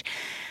change?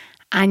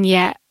 And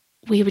yet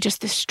we were just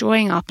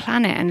destroying our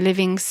planet and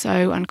living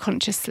so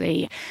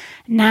unconsciously.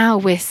 Now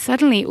we're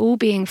suddenly all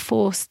being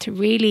forced to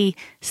really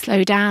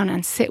slow down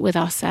and sit with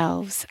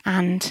ourselves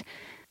and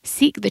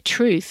seek the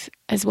truth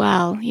as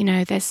well.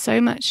 There's so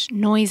much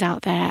noise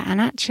out there, and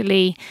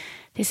actually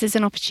this is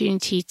an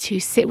opportunity to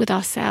sit with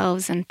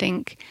ourselves and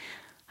think,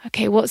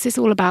 okay, what's this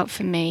all about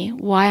for me?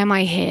 Why am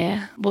I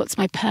here? What's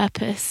my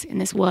purpose in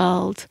this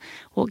world?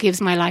 What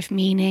gives my life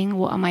meaning?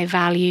 What are my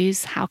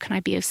values? How can I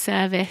be of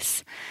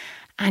service?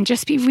 And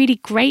just be really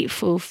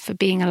grateful for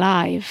being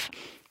alive.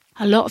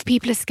 A lot of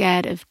people are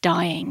scared of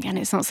dying, and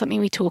it's not something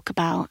we talk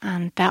about.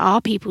 And there are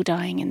people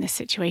dying in this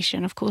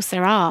situation. Of course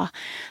there are.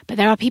 But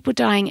there are people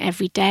dying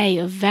every day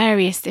of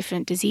various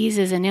different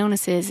diseases and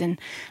illnesses and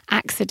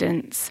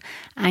accidents.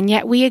 And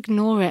yet we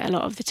ignore it a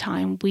lot of the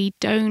time. We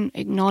don't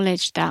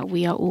acknowledge that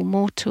we are all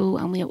mortal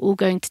and we are all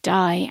going to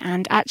die.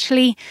 And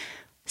actually,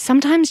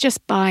 sometimes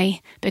just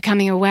by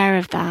becoming aware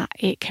of that,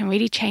 it can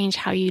really change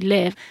how you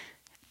live.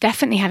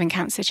 definitely having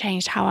cancer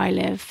changed how I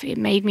live. It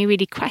made me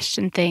really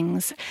question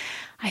things.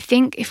 I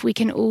think if we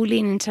can all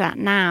lean into that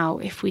now,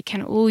 if we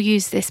can all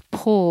use this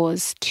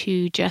pause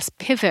to just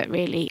pivot,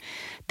 really,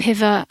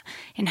 pivot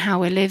in how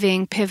we're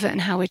living, pivot in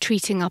how we're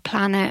treating our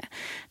planet,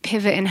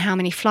 pivot in how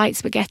many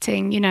flights we're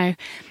getting,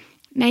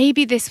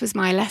 maybe this was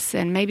my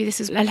lesson. Maybe this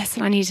is a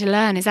lesson I need to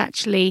learn, is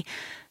actually,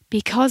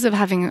 because of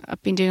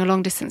I've been doing a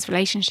long distance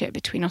relationship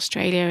between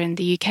Australia and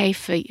the UK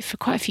for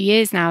quite a few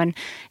years now. And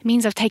it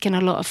means I've taken a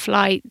lot of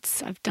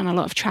flights, I've done a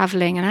lot of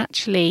traveling. And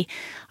actually,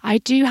 I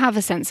do have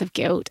a sense of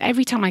guilt.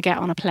 Every time I get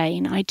on a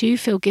plane, I do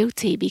feel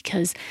guilty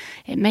because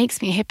it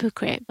makes me a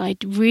hypocrite. I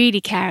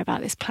really care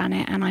about this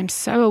planet and I'm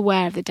so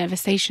aware of the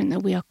devastation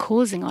that we are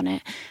causing on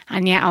it.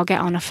 And yet I'll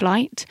get on a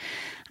flight.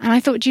 And I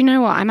thought, do you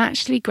know what? I'm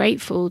actually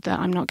grateful that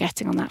I'm not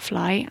getting on that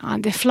flight.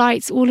 The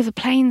flights, all of the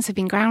planes have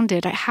been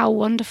grounded. Like, how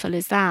wonderful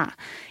is that?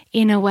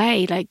 In a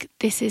way, like,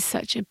 this is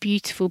such a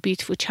beautiful,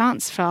 beautiful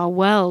chance for our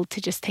world to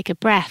just take a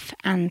breath.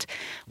 And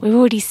we're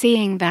already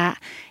seeing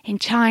that in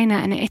China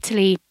and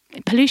Italy,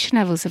 pollution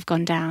levels have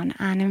gone down.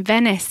 And in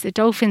Venice, the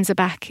dolphins are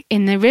back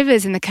in the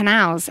rivers, in the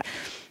canals.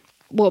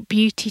 What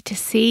beauty to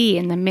see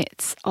in the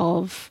midst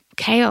of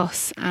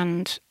chaos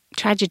and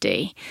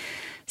tragedy.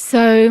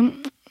 So,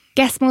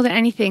 guess more than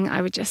anything,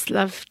 I would just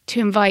love to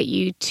invite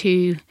you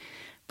to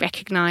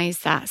recognise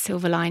that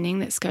silver lining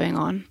that's going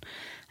on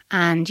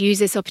and use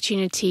this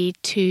opportunity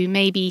to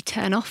maybe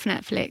turn off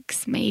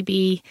Netflix,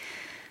 maybe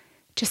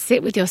just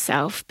sit with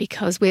yourself,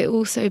 because we're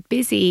all so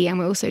busy and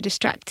we're also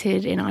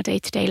distracted in our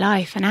day-to-day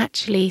life. And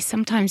actually,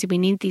 sometimes we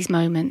need these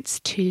moments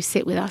to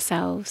sit with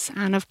ourselves.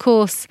 And of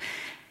course,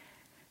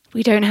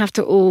 we don't have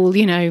to all,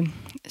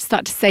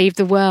 start to save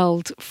the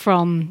world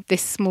from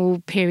this small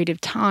period of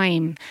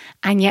time.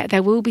 And yet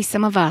there will be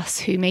some of us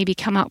who maybe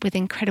come up with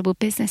incredible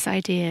business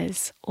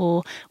ideas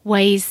or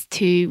ways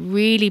to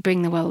really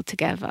bring the world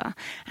together.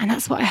 And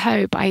that's what I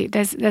hope.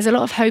 There's a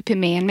lot of hope in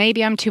me, and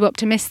maybe I'm too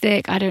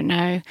optimistic, I don't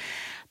know.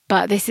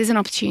 But this is an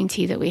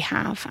opportunity that we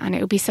have, and it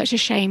would be such a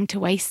shame to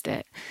waste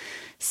it.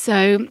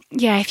 So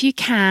yeah, if you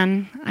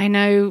can, I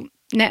know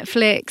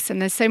Netflix,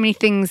 and there's so many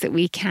things that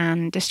we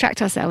can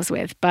distract ourselves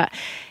with, but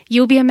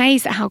you'll be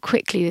amazed at how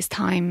quickly this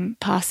time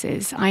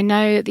passes. I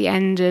know at the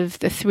end of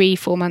the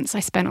 3-4 months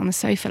I spent on the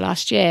sofa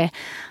last year,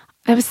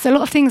 there was a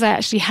lot of things I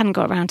actually hadn't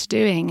got around to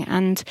doing,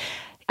 and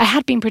I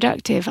had been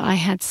productive. I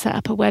had set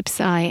up a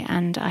website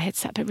and I had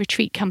set up a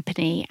retreat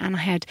company, and I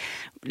had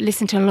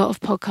listened to a lot of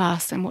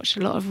podcasts and watched a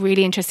lot of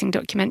really interesting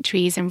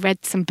documentaries and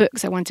read some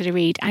books I wanted to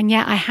read. And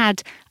yet I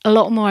had a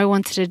lot more I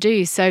wanted to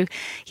do. So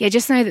yeah,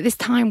 just know that this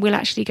time will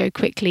actually go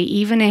quickly,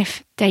 even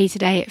if day to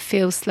day it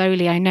feels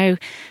slowly. I know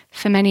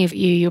for many of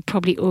you, you're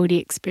probably already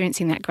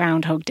experiencing that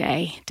Groundhog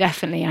Day.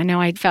 Definitely. I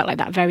know I felt like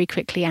that very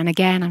quickly. And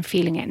again, I'm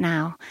feeling it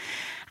now.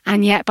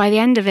 And yet by the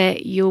end of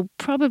it, you'll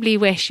probably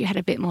wish you had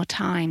a bit more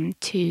time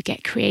to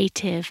get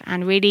creative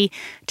and really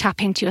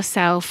tap into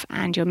yourself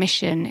and your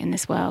mission in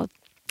this world.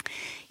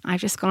 I've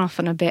just gone off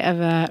on a bit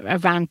of a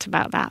rant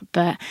about that,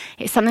 but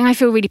it's something I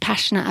feel really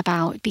passionate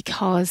about,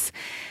 because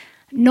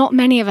not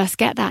many of us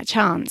get that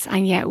chance,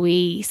 and yet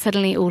we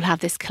suddenly all have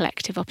this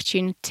collective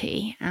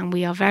opportunity, and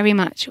we are very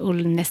much all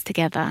in this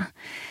together.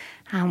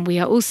 And we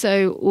are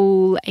also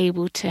all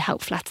able to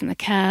help flatten the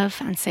curve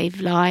and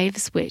save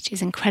lives, which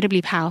is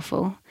incredibly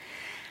powerful.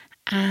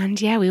 And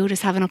yeah, we all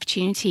just have an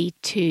opportunity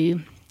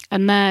to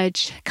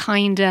emerge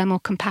kinder, more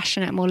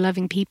compassionate, more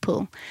loving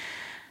people.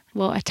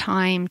 What a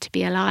time to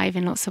be alive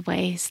in lots of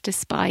ways,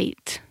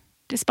 despite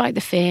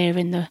the fear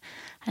and the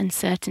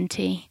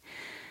uncertainty.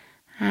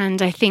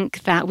 And I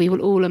think that we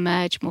will all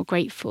emerge more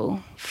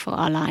grateful for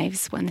our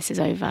lives when this is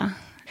over.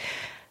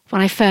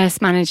 When I first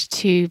managed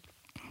to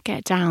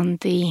get down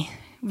the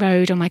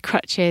road on my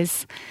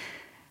crutches,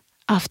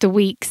 after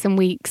weeks and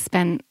weeks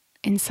spent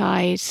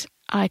inside,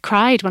 I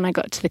cried when I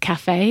got to the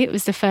cafe. It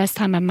was the first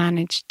time I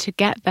managed to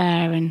get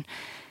there, and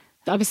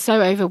I was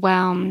so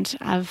overwhelmed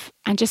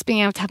and just being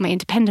able to have my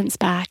independence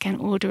back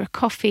and order a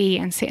coffee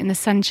and sit in the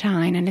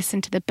sunshine and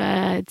listen to the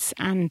birds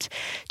and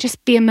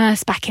just be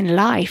immersed back in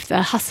life,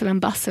 the hustle and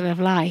bustle of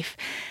life.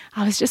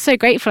 I was just so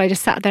grateful. I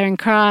just sat there and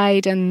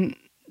cried, and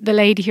the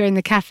lady here in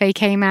the cafe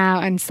came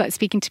out and started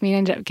speaking to me and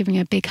ended up giving me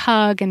a big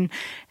hug. And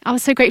I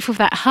was so grateful for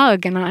that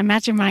hug. And I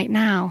imagine right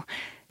now,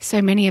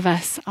 so many of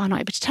us are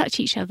not able to touch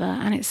each other.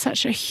 And it's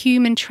such a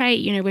human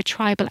trait. We're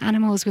tribal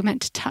animals. We're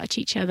meant to touch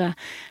each other.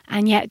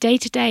 And yet day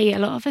to day, a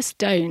lot of us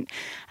don't.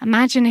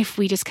 Imagine if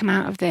we just come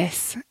out of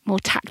this more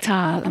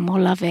tactile and more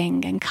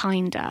loving and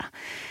kinder.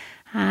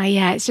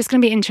 It's just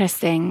going to be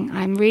interesting.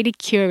 I'm really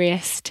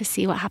curious to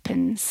see what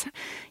happens.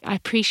 I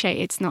appreciate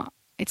it's not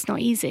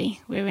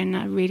easy. We're in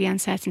a really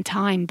uncertain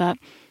time, but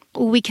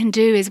all we can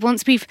do is,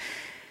 once we've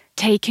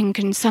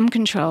taken some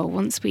control,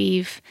 once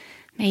we've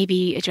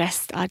maybe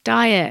addressed our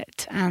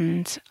diet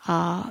and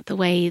the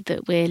way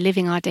that we're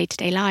living our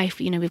day-to-day life,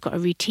 we've got a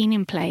routine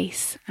in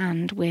place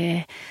and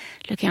we're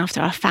looking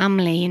after our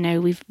family,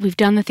 we've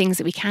done the things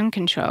that we can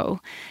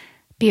control.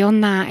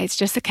 Beyond that, it's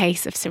just a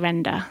case of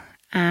surrender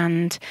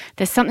And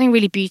there's something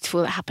really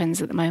beautiful that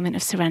happens at the moment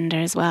of surrender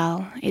as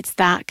well. It's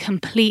that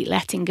complete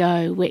letting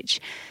go, which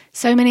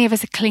so many of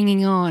us are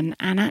clinging on.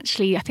 And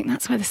actually, I think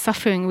that's where the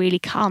suffering really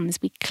comes.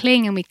 We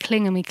cling and we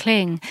cling and we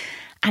cling.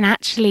 And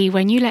actually,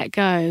 when you let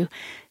go,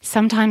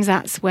 sometimes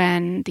that's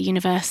when the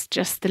universe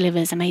just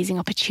delivers amazing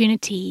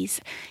opportunities.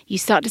 You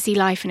start to see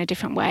life in a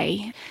different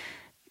way.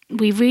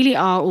 We really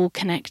are all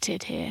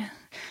connected here.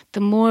 The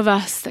more of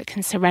us that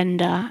can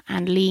surrender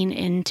and lean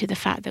into the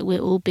fact that we're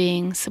all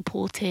being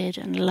supported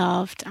and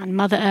loved, and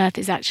Mother Earth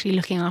is actually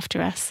looking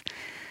after us,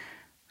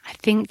 I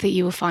think that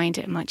you will find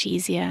it much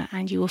easier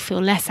and you will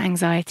feel less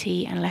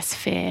anxiety and less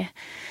fear.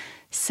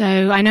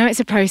 So I know it's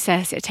a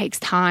process, it takes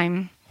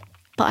time,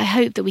 but I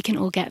hope that we can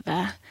all get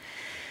there.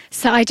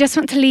 So I just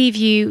want to leave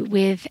you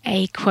with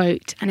a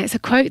quote, and it's a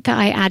quote that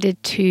I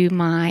added to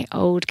my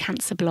old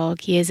cancer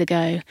blog years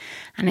ago,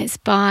 and it's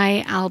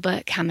by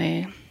Albert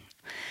Camus.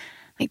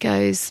 It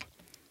goes,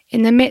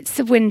 "In the midst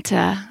of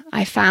winter,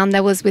 I found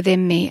there was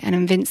within me an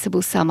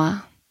invincible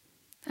summer.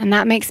 And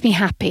that makes me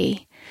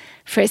happy,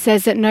 for it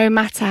says that no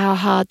matter how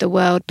hard the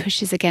world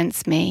pushes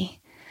against me,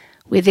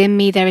 within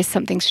me there is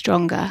something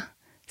stronger,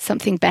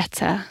 something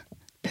better,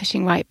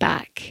 pushing right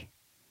back."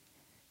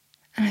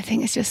 And I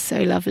think it's just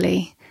so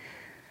lovely.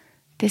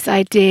 This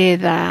idea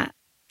that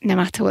no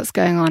matter what's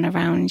going on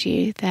around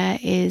you, there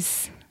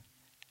is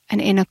an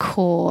inner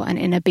core, an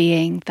inner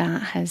being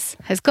that has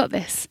got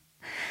this.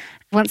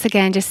 Once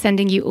again, just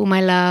sending you all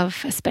my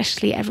love,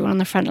 especially everyone on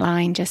the front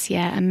line. Just,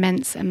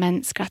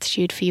 immense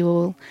gratitude for you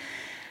all.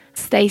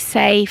 Stay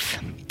safe,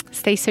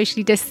 stay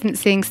socially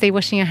distancing, stay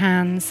washing your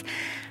hands,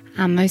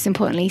 and most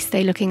importantly,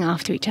 stay looking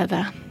after each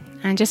other.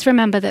 And just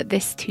remember that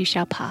this too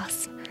shall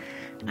pass.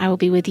 I will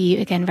be with you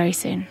again very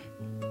soon.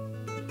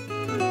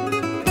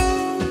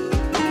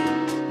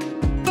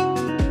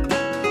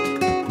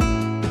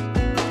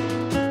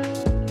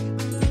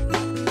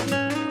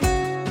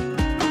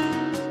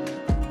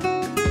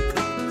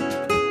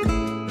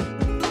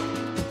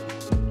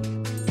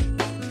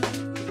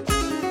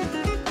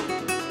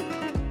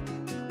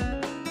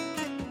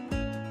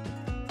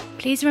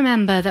 Please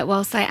remember that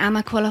whilst I am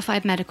a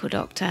qualified medical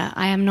doctor,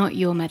 I am not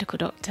your medical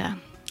doctor.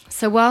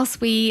 So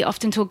whilst we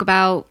often talk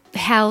about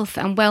health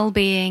and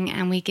well-being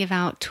and we give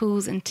out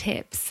tools and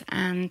tips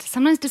and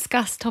sometimes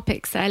discuss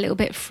topics that are a little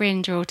bit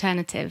fringe or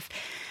alternative,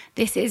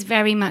 this is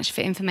very much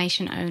for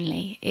information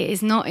only. It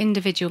is not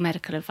individual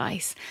medical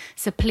advice.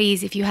 So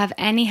please, if you have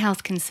any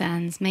health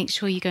concerns, make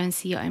sure you go and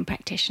see your own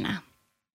practitioner.